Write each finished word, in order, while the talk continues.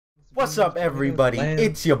What's up, everybody?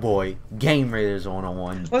 It's your boy, Game Raiders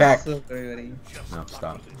 101. What's back. up, everybody? No,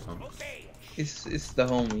 stop. It's the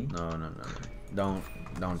homie. No.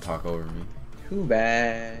 Don't talk over me. Too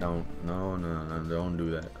bad. No. Don't do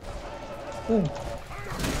that. Ooh.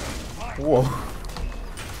 Whoa.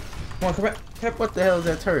 Come on, come back. What the hell is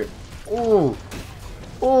that turret? Ooh.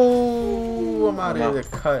 Ooh. I'm out of here to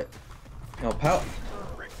cut. No, pal.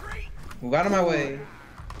 Move out of my way.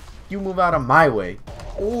 You move out of my way.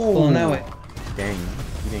 Ooh. Pulling that way. Dang.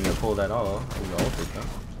 You didn't get pulled at all. It was ulted though.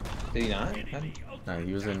 Did he not? Nah,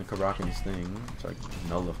 he was in Karakin's thing. So I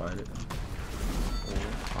nullified it.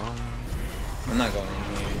 I'm not going in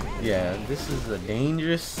here. Yeah, this is a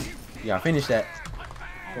dangerous. Yeah, finish that.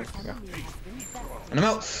 Yeah. And I'm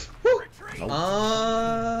out. Woo. Nope.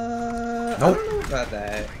 I Nope. don't know about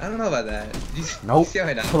that. I don't know about that. Nope. You see how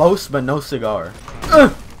I died? Close, but no cigar.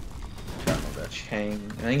 Chang.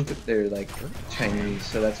 I think that they're like Chinese,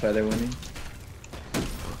 so that's why they're winning.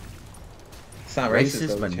 It's not racist,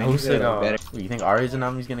 though. but Chinese no cigar. better. Wait, you think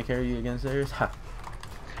Arizanami's gonna carry you against theirs? Ha.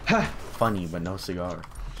 Ha! Funny, but no cigar.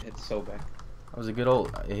 It's so bad. That was a good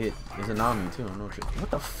old. It hit Izanami too. No trick.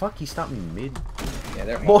 What the fuck? He stopped me mid. Yeah,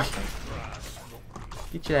 they're boy. awesome.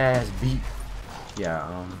 Get your ass beat.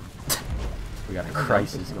 Yeah. We got a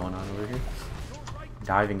crisis going on over here.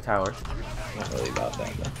 Diving tower. Not really about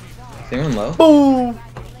that though. Is anyone low? Boom!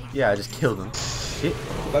 Yeah, I just killed him. Shit.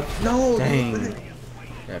 But no. Dang.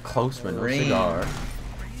 Yeah, close, but no cigar.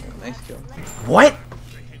 Oh, nice kill. What?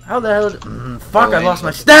 How the hell? Fuck! I lost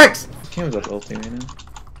my stacks. Cam's up ulting right now.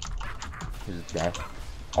 Is that?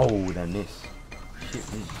 Oh, that miss.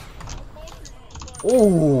 Shit me.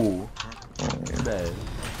 Oh. Bad.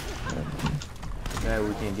 Bad.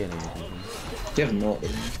 We can't get anything. You have no.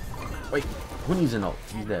 Wait. Who needs an ult?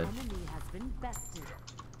 He's dead.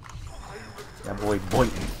 That boy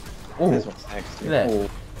Boyton. Oh. Look at that.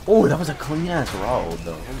 Oh, that was a clean ass raw ult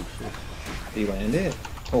though. Holy shit. Did he land it?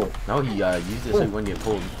 Oh. No, he used it so he wouldn't get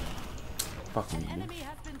pulled. Fucking dude.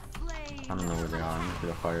 I don't know where they are. I'm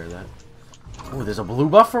gonna fire that. Oh, there's a blue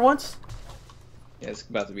buff for once? Yeah, it's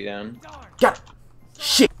about to be down. Got it!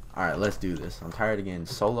 Shit! Alright, let's do this. I'm tired of getting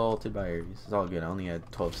solo ulted by Ares. It's all good. I only had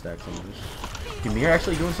 12 stacks on this. Ymir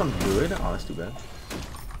actually doing something good? Oh, that's too bad.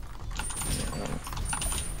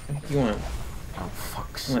 You want? Oh,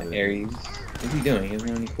 fucks. You want Ares? What's he doing? He doesn't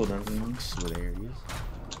have any cooldowns anymore. Fucks with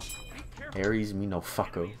Ares. Ares, me no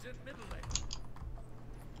fucko.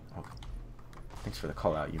 Oh. Thanks for the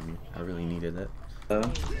call out, Ymir. I really needed that.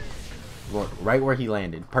 Look, right where he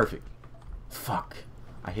landed. Perfect. Fuck.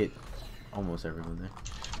 I hit almost everyone there.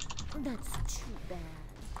 That's too bad.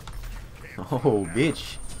 Oh,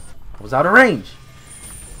 bitch. I was out of range.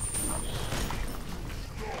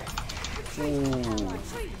 Ooh.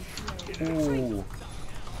 Ooh.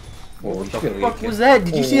 What the fuck was that?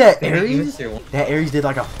 Did you see that Ares? That Ares did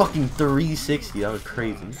like a fucking 360. That was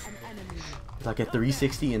crazy. Like a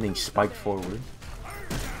 360 and then spiked forward.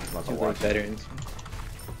 About to watch veterans.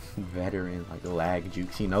 Veteran, like the lag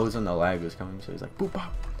jukes. He knows when the lag was coming, so he's like, boop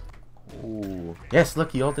pop. Ooh. Yes,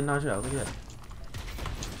 look, he ulted notch out. Look at that.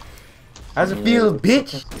 How's it feel,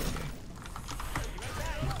 bitch?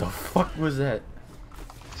 What the fuck was that?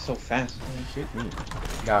 So fast. Oh, shit, me.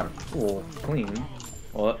 Got him. Cool. Clean.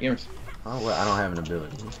 Well, yours. Oh, well, I don't have an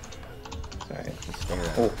ability. Sorry.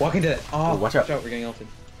 Oh, walk into that. Oh, watch out. We're getting ulted.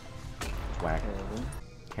 Whack.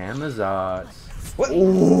 Kamazots. What?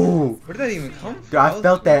 Ooh. Where did that even come from?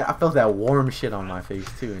 Dude, I felt that warm shit on my face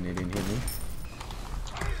too, and it didn't hit me.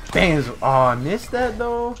 Bans. Oh, I missed that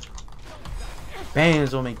though.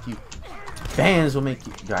 Bans will make you. Bans will make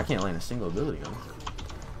you. Dude, I can't land a single ability on this.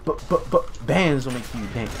 But bans will make you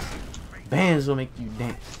dance. Bans will make you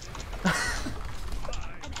dance.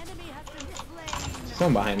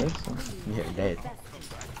 Someone behind us. Yeah, dead.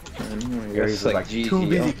 Ares Ares is like GG. too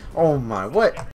busy. Oh my, what?